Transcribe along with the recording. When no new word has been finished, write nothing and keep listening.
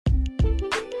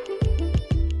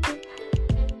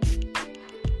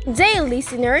Dear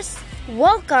listeners,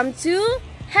 welcome to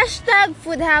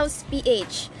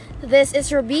 #FoodhousePH. This is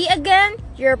Ruby again,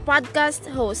 your podcast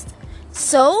host.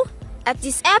 So, at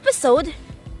this episode,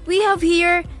 we have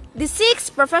here the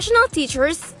 6 professional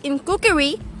teachers in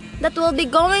cookery that will be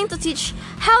going to teach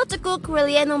how to cook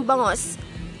relyenong bangus.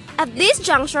 At this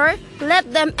juncture,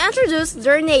 let them introduce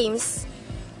their names.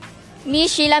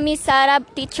 Miss Sheila Miss Sarab,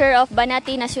 teacher of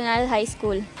Banati National High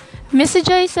School. Miss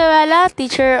Joy Sawala,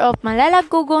 teacher of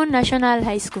Malalagkugon National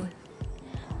High School.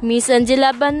 Miss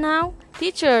Angela Banao,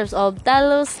 teachers of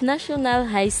Talos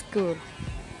National High School.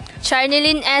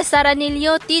 Charnelyn S.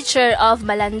 Saranillo, teacher of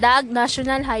Malandag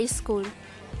National High School.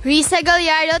 Risa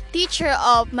Gallardo, teacher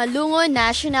of Malungon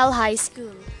National High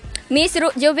School. Miss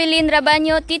Jovelyn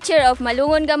Rabanyo, teacher of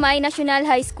Malungon Gamay National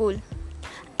High School.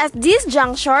 At this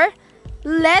juncture,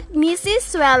 let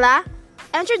Mrs. Suela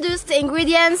introduce the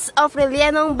ingredients of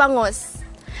relyenong bangus.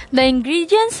 The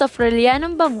ingredients of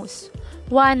relyenong bangus: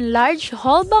 1 large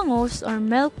whole bangus or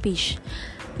milkfish,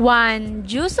 1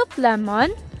 juice of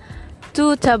lemon,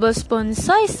 2 tablespoons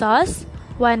soy sauce,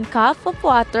 1 cup of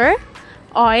water,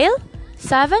 oil,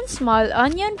 7 small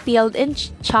onion peeled and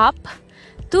chopped,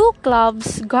 2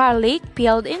 cloves garlic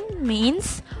peeled and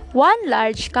minced, 1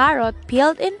 large carrot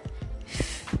peeled and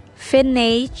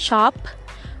finely chopped,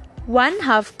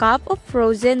 1/2 cup of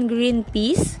frozen green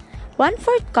peas,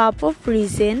 1/4 cup of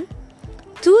resin,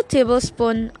 2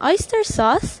 tablespoons oyster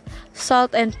sauce,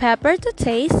 salt and pepper to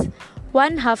taste,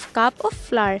 1/2 cup of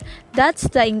flour. That's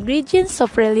the ingredients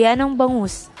of relyenong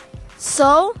bangus.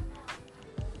 So,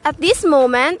 at this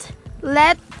moment,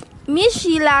 let Miss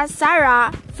Sheila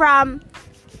Sara from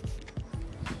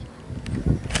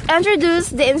introduce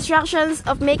the instructions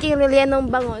of making relyenong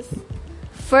bangus.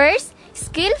 First,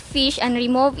 scale fish and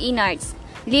remove innards.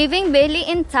 Leaving belly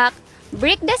intact,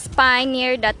 break the spine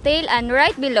near the tail and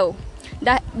right below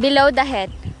the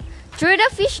head. Through the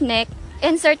fish neck,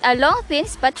 insert a long thin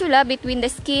spatula between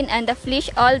the skin and the flesh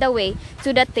all the way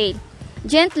to the tail.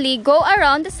 Gently go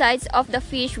around the sides of the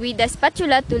fish with the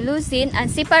spatula to loosen and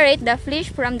separate the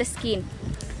flesh from the skin.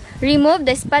 Remove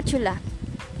the spatula.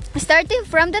 Starting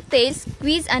from the tail,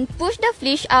 squeeze and push the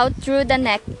flesh out through the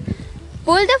neck.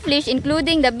 Pull the flesh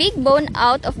including the big bone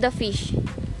out of the fish.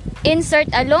 Insert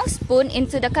a long spoon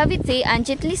into the cavity and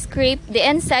gently scrape the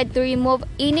inside to remove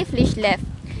any flesh left,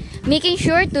 making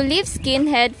sure to leave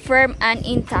skin head firm and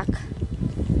intact.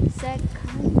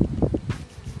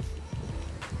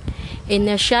 In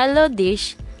a shallow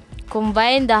dish,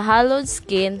 combine the hollowed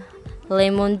skin,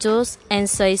 lemon juice, and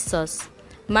soy sauce.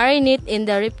 Marinate in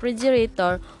the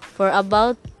refrigerator for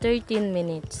about 13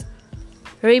 minutes.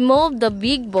 Remove the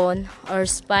big bone or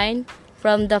spine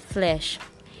from the flesh.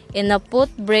 In a pot,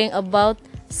 bring about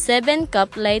 7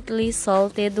 cups lightly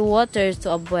salted water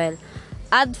to a boil.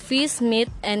 Add fish meat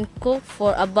and cook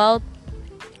for about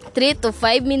 3 to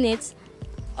 5 minutes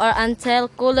or until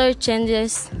color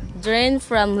changes. Drain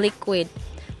from liquid.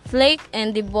 Flake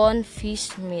and debone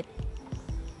fish meat.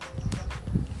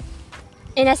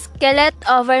 In a skillet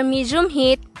over medium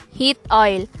heat, heat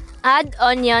oil. Add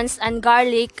onions and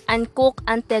garlic and cook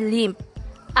until limp.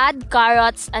 Add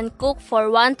carrots and cook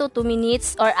for 1 to 2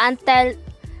 minutes or until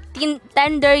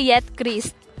tender yet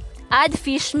crisp. Add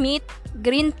fish meat,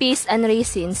 green peas, and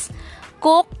raisins.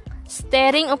 Cook,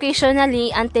 stirring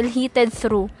occasionally until heated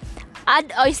through.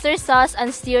 Add oyster sauce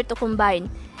and stir to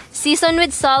combine. Season with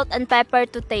salt and pepper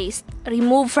to taste.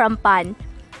 Remove from pan.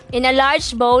 In a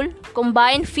large bowl,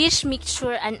 combine fish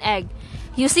mixture and egg.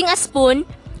 Using a spoon,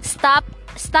 stuff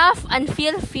and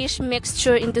fill fish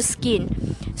mixture into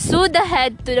skin. Sew the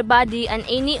head to the body and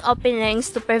any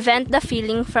openings to prevent the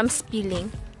filling from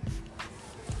spilling.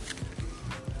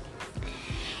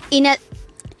 In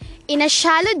a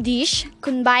shallow dish,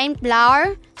 combine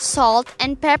flour, salt,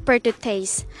 and pepper to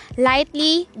taste.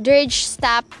 Lightly dredge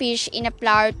stuff fish in a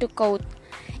flour to coat.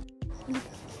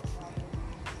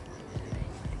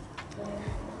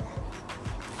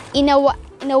 In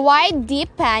a wide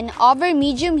deep pan over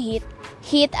medium heat,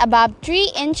 heat above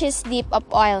 3 inches deep of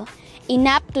oil,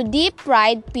 enough to deep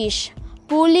fried fish.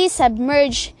 Fully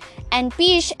submerge and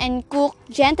fish and cook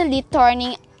gently,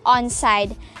 turning on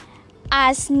side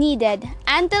as needed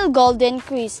until golden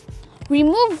crisp.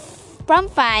 Remove from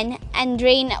pan and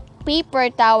drain paper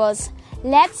towels.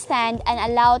 Let stand and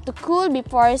allow to cool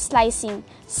before slicing.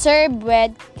 Serve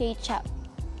with ketchup.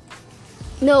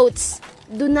 Notes: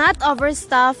 do not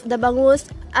overstuff the bangus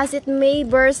as it may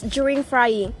burst during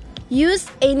frying.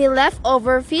 Use any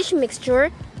leftover fish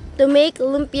mixture to make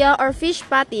lumpia or fish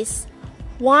patties.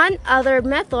 One other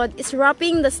method is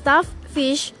wrapping the stuffed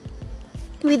fish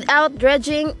without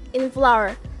dredging in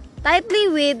flour,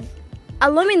 tightly with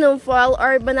aluminum foil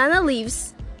or banana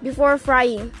leaves. before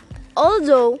frying.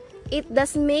 Although it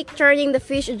does make turning the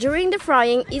fish during the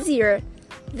frying easier,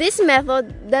 this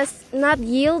method does not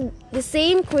yield the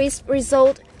same crisp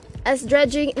result as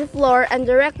dredging in flour and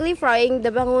directly frying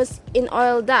the bangus in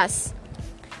oil does.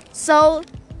 So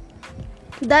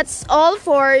that's all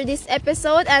for this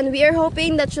episode, and we are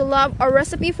hoping that you love our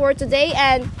recipe for today.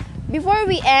 And before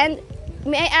we end,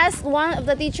 may I ask one of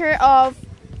the teacher of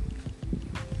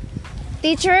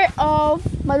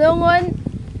Malungon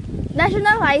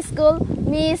National High School,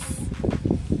 Miss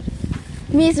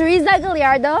Riza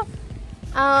Gallardo,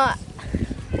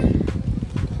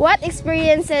 what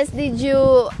experiences did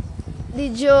you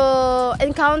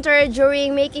encounter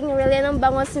during making relyenong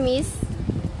bangus, Miss?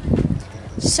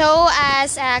 So,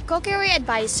 as a cookery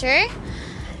advisor,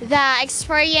 the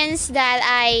experience that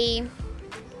I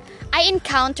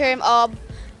encountered of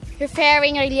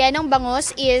preparing relyenong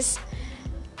bangus is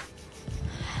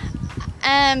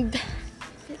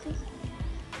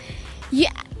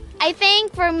I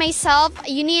think for myself,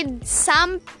 you need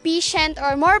some patient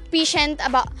or more patient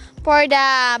for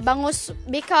the bangus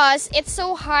because it's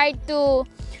so hard to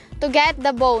get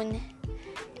the bone.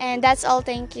 And that's all.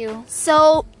 Thank you.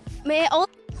 So, may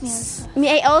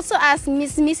I also ask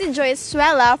Miss Missy Joyce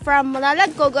Suela from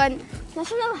Malalag Cogon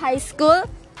National High School,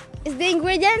 is the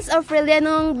ingredients of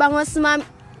relyenong bangus, ma'am,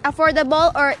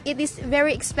 affordable or it is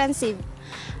very expensive?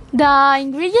 The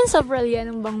ingredients of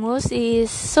relyenong bangus is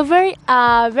very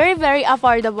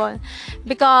affordable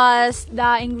because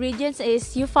the ingredients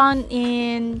is you found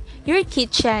in your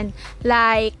kitchen,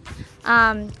 like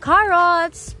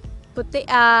carrots,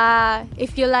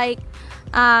 if you like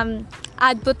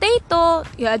add potato,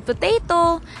 you add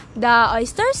potato, the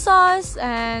oyster sauce,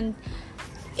 and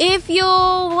if you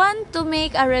want to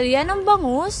make a relyenong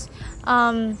bangus,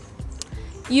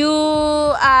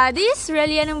 this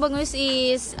relyenong bangus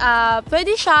is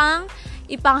pwede siyang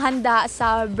ipanghanda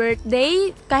sa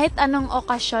birthday, kahit anong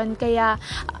okasyon. Kaya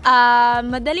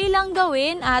madali lang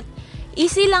gawin at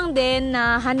easy lang din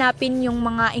na hanapin yung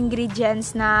mga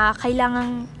ingredients na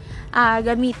kailangang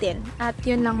gamitin. At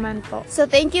yun lang man po. So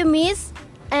thank you, Miss.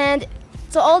 And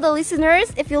to all the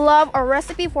listeners, if you love our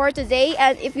recipe for today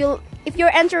and if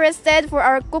you're interested for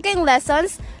our cooking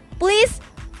lessons, please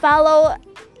follow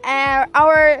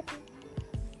our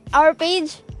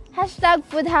page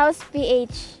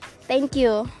 #FoodhousePH. Thank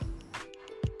you.